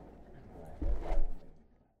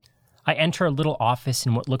 I enter a little office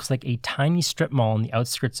in what looks like a tiny strip mall on the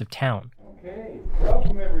outskirts of town. Okay,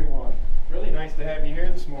 welcome everyone. Really nice to have you here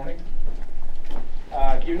this morning.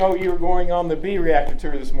 You know you were going on the B reactor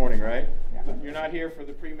tour this morning, right? You're not here for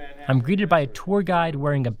the pre-Manhattan. I'm greeted by a tour guide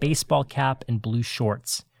wearing a baseball cap and blue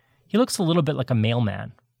shorts. He looks a little bit like a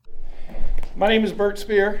mailman. My name is Bert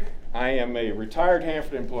Spear. I am a retired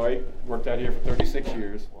Hanford employee. Worked out here for 36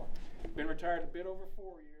 years. Been retired a bit over 4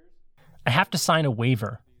 years. I have to sign a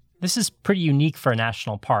waiver. This is pretty unique for a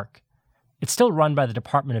national park. It's still run by the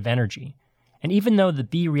Department of Energy. And even though the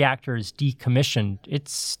B reactor is decommissioned,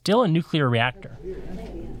 it's still a nuclear reactor.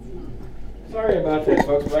 Sorry about that,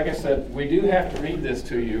 folks, but like I said, we do have to read this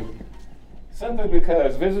to you. Simply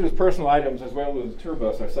because visitors' personal items as well as the tour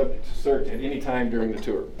bus are subject to search at any time during the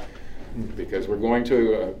tour. Because we're going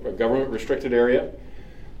to a government-restricted area,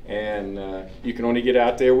 and you can only get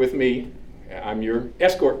out there with me. I'm your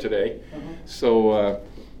escort today. So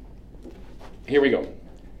here we go.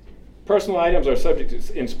 Personal items are subject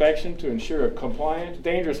to inspection to ensure compliance.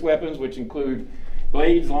 Dangerous weapons, which include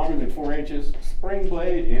blades longer than 4 inches, spring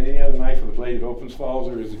blade, and any other knife with a blade that opens, falls,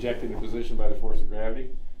 or is ejected into position by the force of gravity.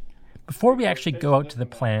 Before we actually go out to the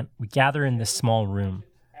plant, we gather in this small room.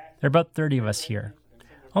 There are about 30 of us here.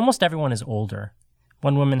 Almost everyone is older.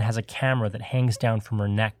 One woman has a camera that hangs down from her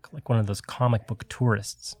neck like one of those comic book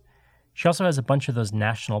tourists. She also has a bunch of those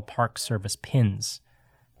National Park Service pins.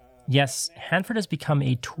 Yes, Hanford has become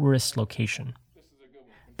a tourist location.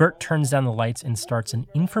 Bert turns down the lights and starts an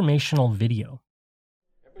informational video.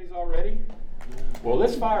 Everybody's all ready? Well,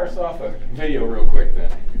 let's fire us off a video real quick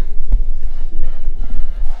then.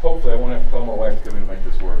 Hopefully I won't have to call my wife to come in and make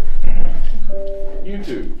this work.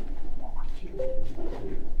 YouTube.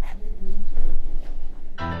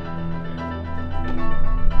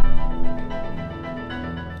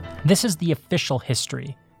 This is the official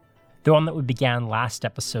history, the one that we began last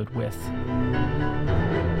episode with.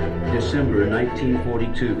 December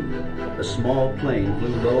 1942, a small plane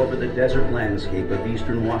flew low over the desert landscape of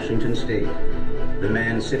eastern Washington state. The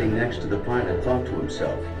man sitting next to the pilot thought to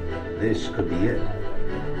himself, this could be it.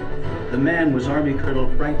 The man was Army Colonel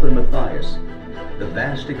Franklin Matthias. The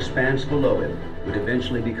vast expanse below him would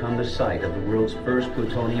eventually become the site of the world's first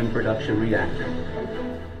plutonium production reactor.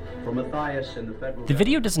 For Matthias and the federal... The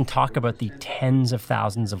video doesn't talk about the tens of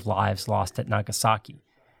thousands of lives lost at Nagasaki.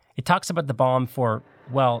 It talks about the bomb for,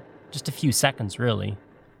 well, just a few seconds, really.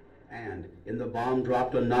 And in the bomb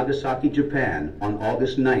dropped on Nagasaki, Japan on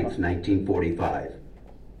August 9th, 1945.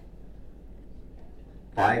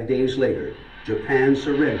 5 days later, Japan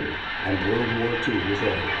surrendered and World War II was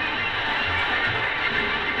over.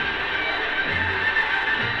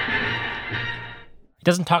 It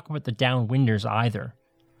doesn't talk about the downwinders either.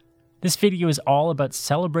 This video is all about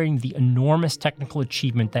celebrating the enormous technical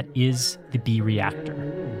achievement that is the B reactor.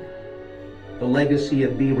 The legacy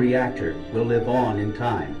of B reactor will live on in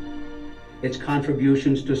time. Its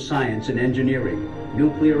contributions to science and engineering,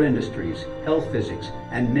 nuclear industries, health physics,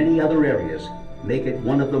 and many other areas make it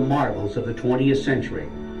one of the marvels of the 20th century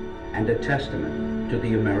and a testament to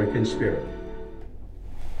the American spirit.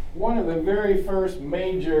 One of the very first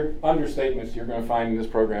major understatements you're going to find in this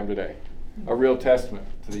program today, a real testament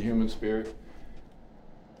to the human spirit.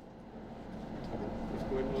 Let's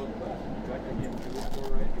go ahead and look back.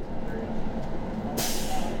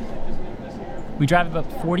 We drive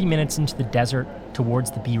about 40 minutes into the desert towards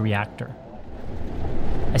the B reactor.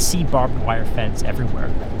 I see barbed wire fence everywhere.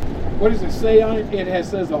 What does it say on it? It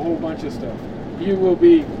says a whole bunch of stuff. You will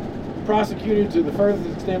be prosecuted to the furthest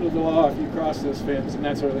extent of the law if you cross this fence and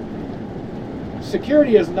that sort of thing.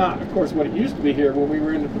 Security is not, of course, what it used to be here when we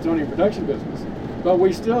were in the plutonium production business, but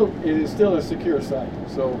it is still a secure site.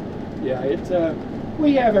 So, yeah,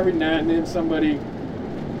 we have every now and then somebody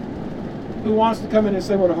who wants to come in and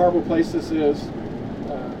say what a horrible place this is.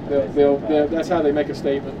 That's how they make a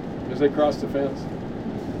statement, as they cross the fence.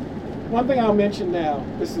 One thing I'll mention now,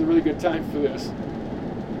 this is a really good time for this.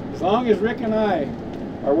 As long as Rick and I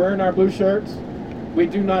are wearing our blue shirts, we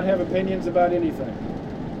do not have opinions about anything.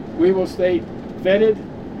 We will state vetted,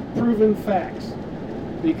 proven facts.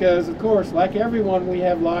 Because, of course, like everyone, we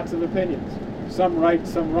have lots of opinions. Some right,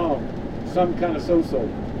 some wrong, some kind of so-so.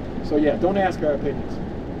 So yeah, don't ask our opinions.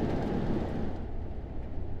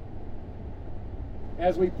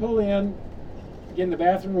 As we pull in, again, the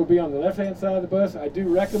bathroom will be on the left-hand side of the bus. I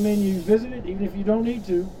do recommend you visit it, even if you don't need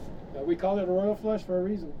to. We call it a royal flush for a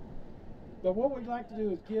reason. But what we'd like to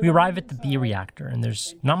do is... We arrive at the B reactor, and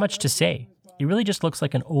there's not much to say. It really just looks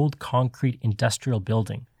like an old concrete industrial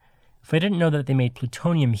building. If I didn't know that they made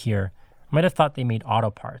plutonium here, I might have thought they made auto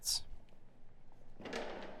parts.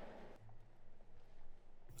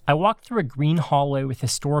 I walk through a green hallway with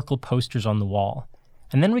historical posters on the wall,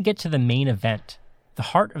 and then we get to the main event, the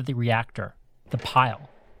heart of the reactor, the pile.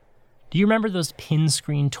 Do you remember those pin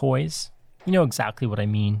screen toys? You know exactly what I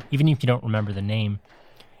mean, even if you don't remember the name.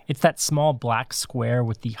 It's that small black square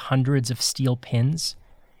with the hundreds of steel pins.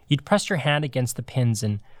 You'd press your hand against the pins,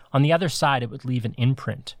 and on the other side it would leave an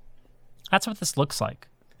imprint. That's what this looks like.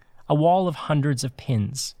 A wall of hundreds of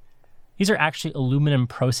pins. These are actually aluminum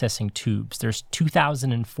processing tubes. There's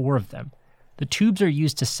 2,004 of them. The tubes are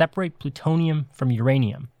used to separate plutonium from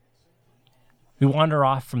uranium. We wander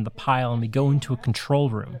off from the pile and we go into a control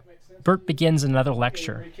room. Bert begins another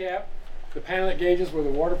lecture. Recap, the Panellet gauges were the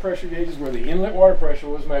water pressure gauges where the inlet water pressure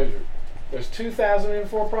was measured. There's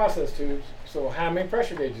 2,004 process tubes, so how many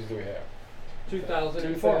pressure gauges do we have?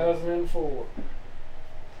 2,004.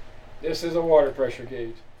 This is a water pressure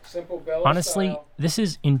gauge. Simple bellows Honestly, style. This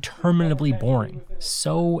is interminably boring,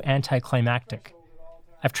 so anticlimactic.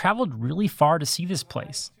 I've traveled really far to see this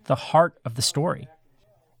place, the heart of the story.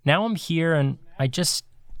 Now I'm here and I just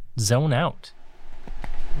zone out.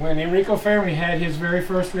 When Enrico Fermi had his very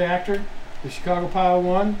first reactor, the Chicago Pile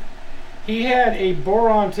 1, he had a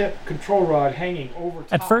boron tip control rod hanging over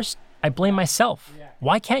top. At first, I blame myself.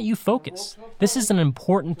 Why can't you focus? This is an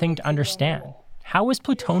important thing to understand. How is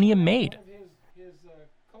plutonium made?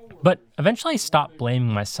 But eventually I stop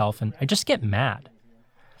blaming myself and I just get mad.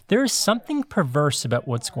 There is something perverse about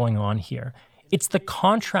what's going on here. It's the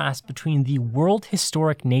contrast between the world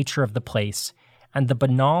historic nature of the place and the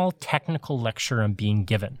banal technical lecture I'm being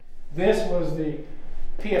given. This was the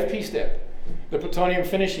PFP step, the plutonium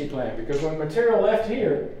finishing plant, because when material left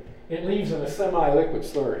here, it leaves in a semi-liquid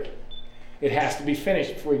slurry. It has to be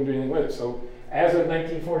finished before you can do anything with it. So as of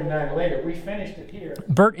 1949 and later, we finished it here.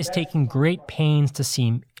 Bert is taking great pains to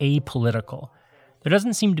seem apolitical. There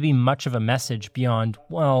doesn't seem to be much of a message beyond,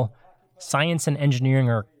 well, science and engineering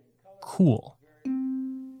are cool.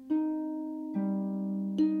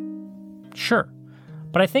 Sure,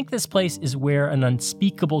 but I think this place is where an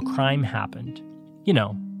unspeakable crime happened. You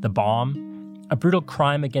know, the bomb, a brutal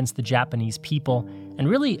crime against the Japanese people, and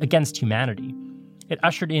really against humanity. It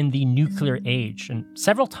ushered in the nuclear age, and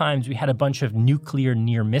several times we had a bunch of nuclear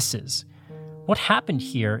near misses. What happened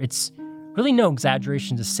here, it's really no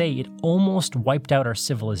exaggeration to say it almost wiped out our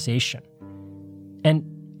civilization. And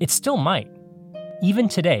it still might. Even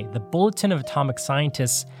today, the Bulletin of Atomic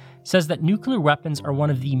Scientists says that nuclear weapons are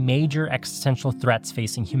one of the major existential threats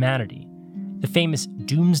facing humanity. The famous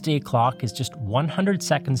doomsday clock is just 100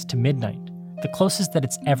 seconds to midnight, the closest that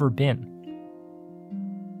it's ever been.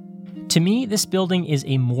 To me, this building is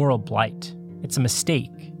a moral blight. It's a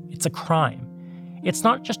mistake. It's a crime. It's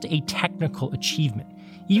not just a technical achievement,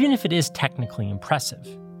 even if it is technically impressive.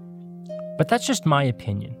 But that's just my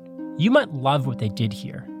opinion. You might love what they did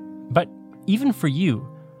here, but even for you,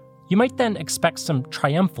 you might then expect some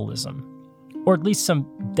triumphalism, or at least some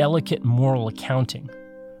delicate moral accounting.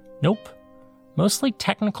 Nope, mostly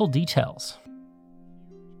technical details.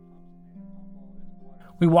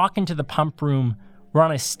 We walk into the pump room. We're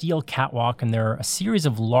on a steel catwalk, and there are a series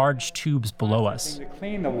of large tubes below us. To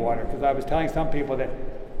clean the water, because I was telling some people that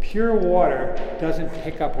pure water doesn't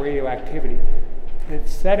pick up radioactivity. The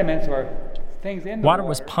sediments or things in the water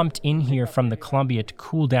was pumped in here from the Columbia to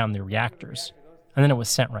cool down the reactors, and then it was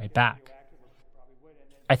sent right back.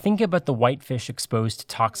 I think about the whitefish exposed to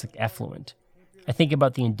toxic effluent. I think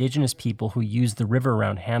about the indigenous people who use the river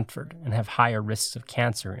around Hanford and have higher risks of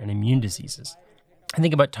cancer and immune diseases. I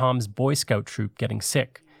think about Tom's Boy Scout troop getting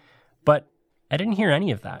sick. But I didn't hear any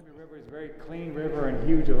of that. The river is a very clean river and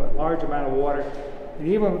huge, a large amount of water. And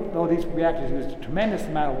even though these reactors used a tremendous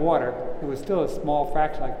amount of water, it was still a small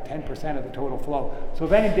fraction, like 10% of the total flow. So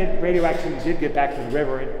then radioactivity did get back to the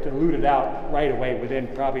river. It diluted out right away within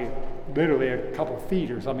probably literally a couple of feet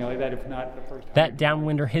or something like that, if not the first time. That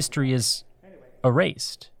downwinder history is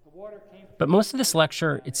erased. But most of this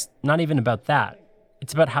lecture, it's not even about that.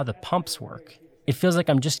 It's about how the pumps work. It feels like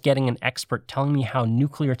I'm just getting an expert telling me how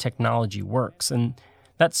nuclear technology works, and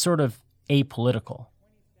that's sort of apolitical.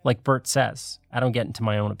 Like Bert says, I don't get into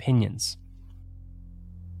my own opinions.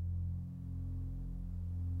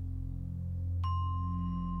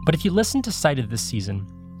 But if you listen to Cited this season,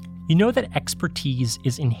 you know that expertise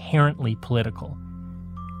is inherently political.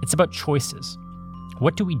 It's about choices.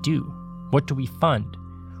 What do we do? What do we fund?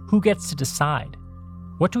 Who gets to decide?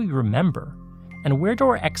 What do we remember? And where do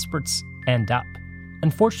our experts end up?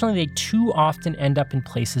 Unfortunately, they too often end up in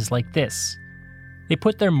places like this. They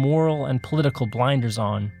put their moral and political blinders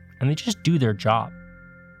on, and they just do their job.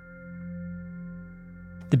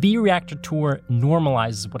 The B Reactor Tour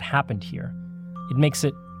normalizes what happened here. It makes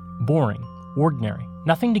it boring, ordinary,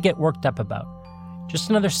 nothing to get worked up about. Just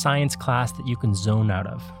another science class that you can zone out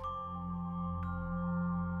of.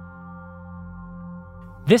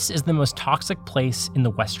 This is the most toxic place in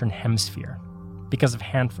the Western Hemisphere because of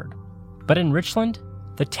Hanford. But in Richland,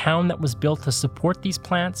 the town that was built to support these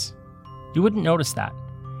plants, you wouldn't notice that.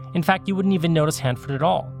 In fact, you wouldn't even notice Hanford at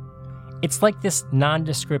all. It's like this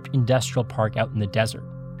nondescript industrial park out in the desert.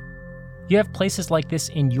 You have places like this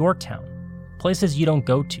in your town, places you don't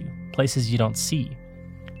go to, places you don't see.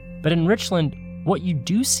 But in Richland, what you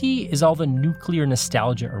do see is all the nuclear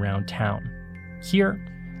nostalgia around town. Here,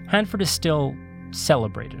 Hanford is still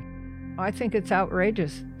celebrated. I think it's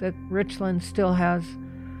outrageous that Richland still has,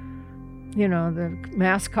 you know, the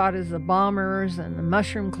mascot is the Bombers and the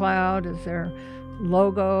mushroom cloud is their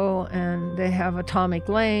logo, and they have atomic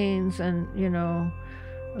lanes and, you know,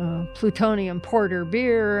 plutonium porter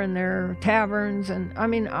beer and their taverns. And I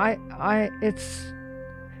mean, it's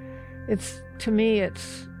to me,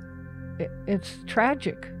 it's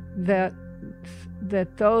tragic that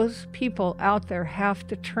those people out there have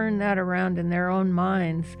to turn that around in their own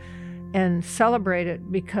minds and celebrate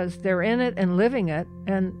it because they're in it and living it,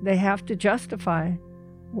 and they have to justify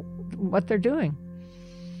what they're doing.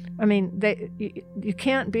 I mean, you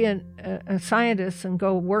can't be a scientist and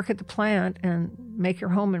go work at the plant and make your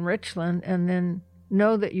home in Richland and then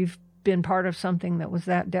know that you've been part of something that was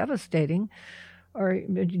that devastating, or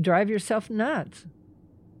you drive yourself nuts.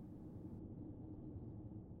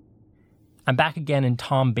 I'm back again in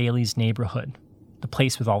Tom Bailey's neighborhood, the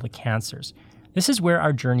place with all the cancers. This is where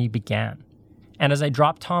our journey began. And as I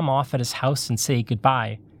drop Tom off at his house and say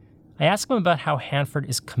goodbye, I ask him about how Hanford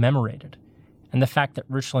is commemorated and the fact that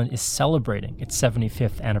Richland is celebrating its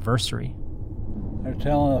 75th anniversary. They're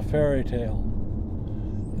telling a fairy tale.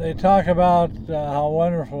 They talk about how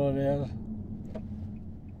wonderful it is,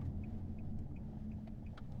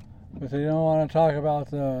 but they don't want to talk about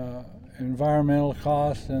the environmental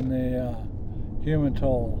cost and the human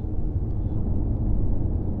toll.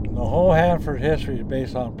 The whole Hanford history is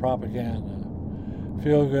based on propaganda,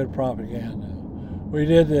 feel-good propaganda. We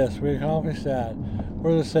did this, we accomplished that.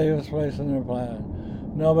 We're the safest place on the planet.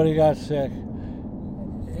 Nobody got sick.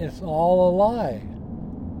 It's all a lie.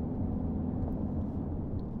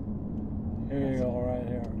 Here you go, right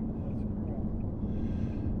here.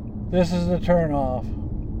 This is the turnoff.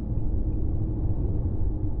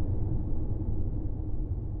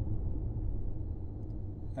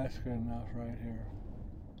 That's good enough right here.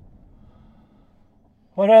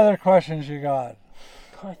 What other questions you got?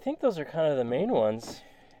 I think those are kind of the main ones.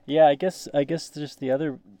 Yeah, I guess just the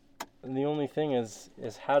only thing is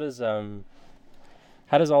how does all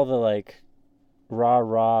the like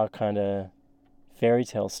rah kind of fairy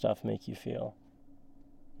tale stuff make you feel?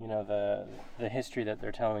 You know, the history that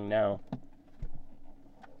they're telling now.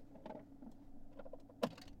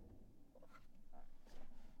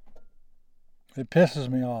 It pisses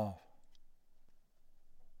me off.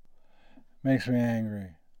 Makes me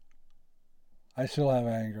angry. I still have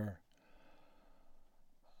anger.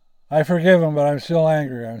 I forgive him, but I'm still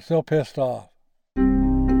angry. I'm still pissed off.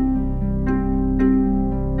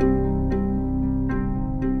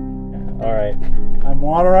 All right. I'm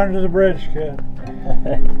water under the bridge, kid.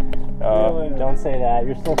 Don't say that.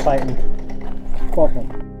 You're still fighting. Fuck him.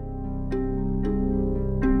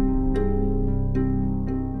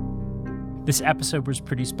 This episode was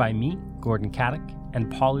produced by me, Gordon Kaddick, and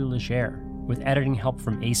Polly Legere, with editing help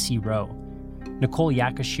from AC Rowe. Nicole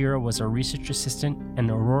Yakashira was our research assistant, and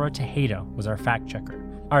Aurora Tejeda was our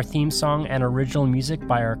fact-checker. Our theme song and original music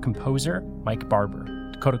by our composer, Mike Barber.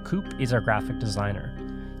 Dakota Coop is our graphic designer.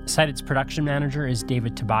 Cited's production manager is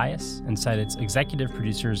David Tobias, and Cited's executive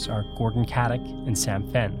producers are Gordon Kaddick and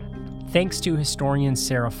Sam Fenn. Thanks to historian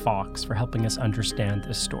Sarah Fox for helping us understand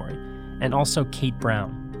this story, and also Kate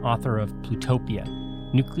Brown, author of Plutopia,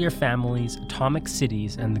 Nuclear Families, Atomic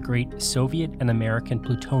Cities, and the Great Soviet and American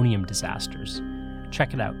Plutonium Disasters.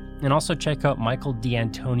 Check it out. And also check out Michael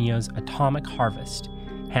D'Antonio's Atomic Harvest,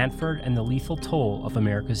 Hanford and the Lethal Toll of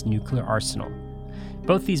America's Nuclear Arsenal.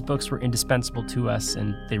 Both these books were indispensable to us,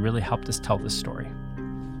 and they really helped us tell this story.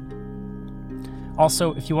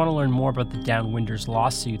 Also, if you want to learn more about the Downwinders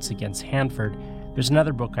lawsuits against Hanford, there's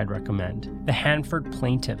another book I'd recommend, The Hanford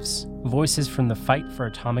Plaintiffs, Voices from the Fight for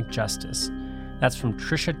Atomic Justice. That's from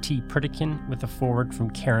Tricia T. Pritikin with a foreword from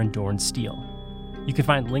Karen Dorn Steele. You can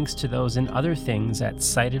find links to those and other things at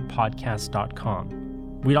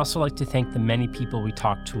citedpodcast.com. We'd also like to thank the many people we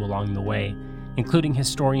talked to along the way, including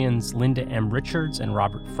historians Linda M. Richards and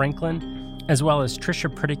Robert Franklin, as well as Tricia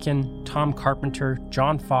Pritikin, Tom Carpenter,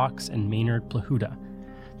 John Fox, and Maynard Plahuta.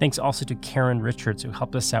 Thanks also to Karen Richards, who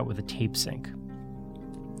helped us out with a tape sync.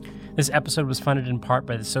 This episode was funded in part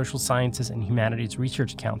by the Social Sciences and Humanities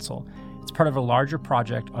Research Council. It's part of a larger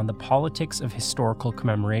project on the politics of historical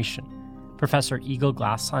commemoration. Professor Eagle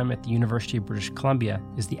Glassheim at the University of British Columbia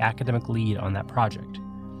is the academic lead on that project.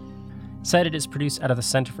 Cited is produced out of the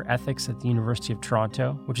Centre for Ethics at the University of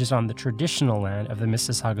Toronto, which is on the traditional land of the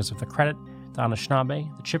Mississaugas of the Credit, the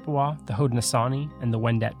Anishinaabe, the Chippewa, the Haudenosaunee, and the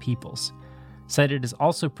Wendat peoples. Cited is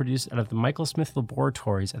also produced out of the Michael Smith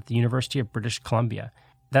Laboratories at the University of British Columbia.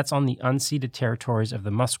 That's on the unceded territories of the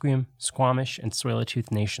Musqueam, Squamish, and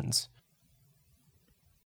Tsleil-Waututh nations.